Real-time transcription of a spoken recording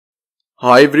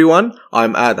Hi everyone,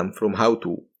 I'm Adam from How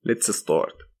To. Let's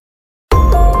start.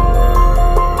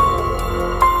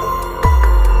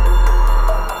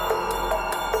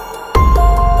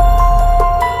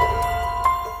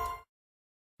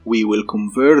 We will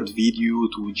convert video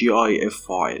to GIF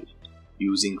file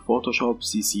using Photoshop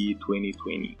CC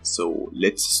 2020. So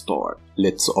let's start.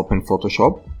 Let's open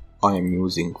Photoshop. I am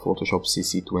using Photoshop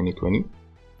CC 2020.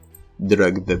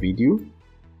 Drag the video.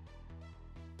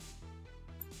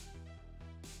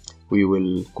 We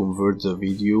will convert the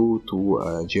video to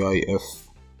a GIF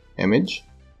image.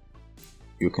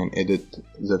 You can edit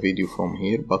the video from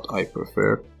here, but I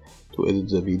prefer to edit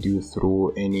the video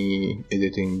through any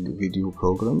editing video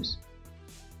programs.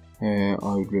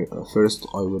 First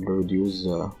I will reduce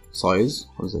the size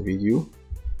of the video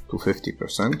to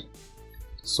 50%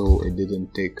 so it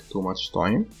didn't take too much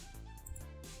time.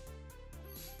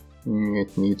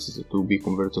 It needs to be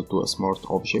converted to a smart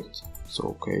object,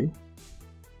 so okay.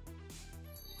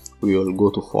 We will go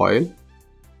to File,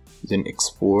 then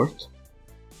Export,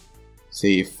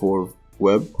 save for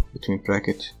web between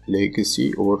bracket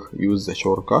legacy, or use the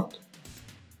shortcut.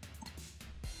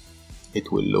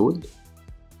 It will load.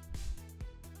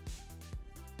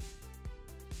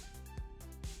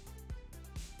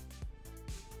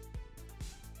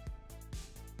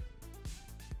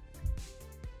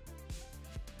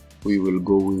 We will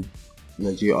go with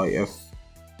the GIF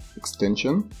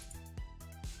extension,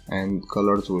 and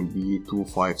colors will be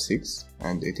 256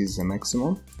 and it is the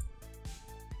maximum.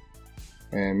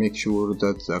 Make sure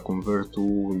that the convert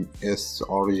to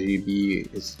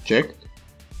sRGB is checked.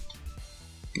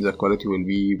 The quality will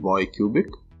be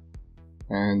bicubic.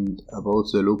 And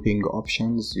about the looping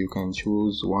options, you can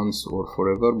choose once or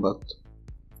forever, but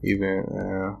even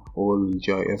all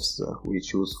GIFs we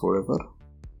choose forever.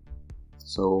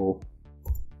 So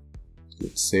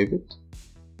let's save it.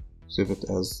 Save it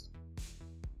as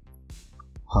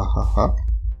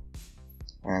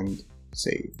and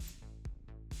save.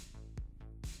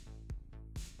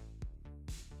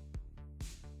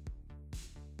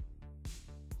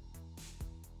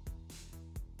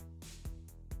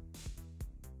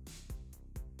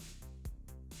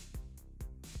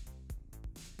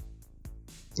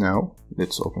 Now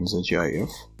let's open the GIF.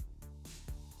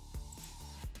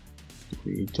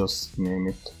 We just name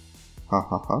it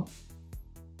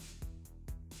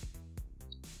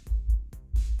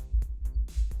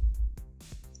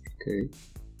Okay.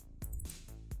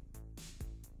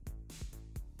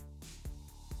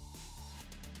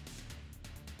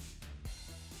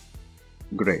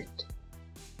 Great.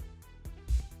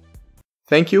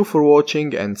 Thank you for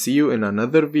watching and see you in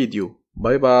another video.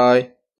 Bye bye.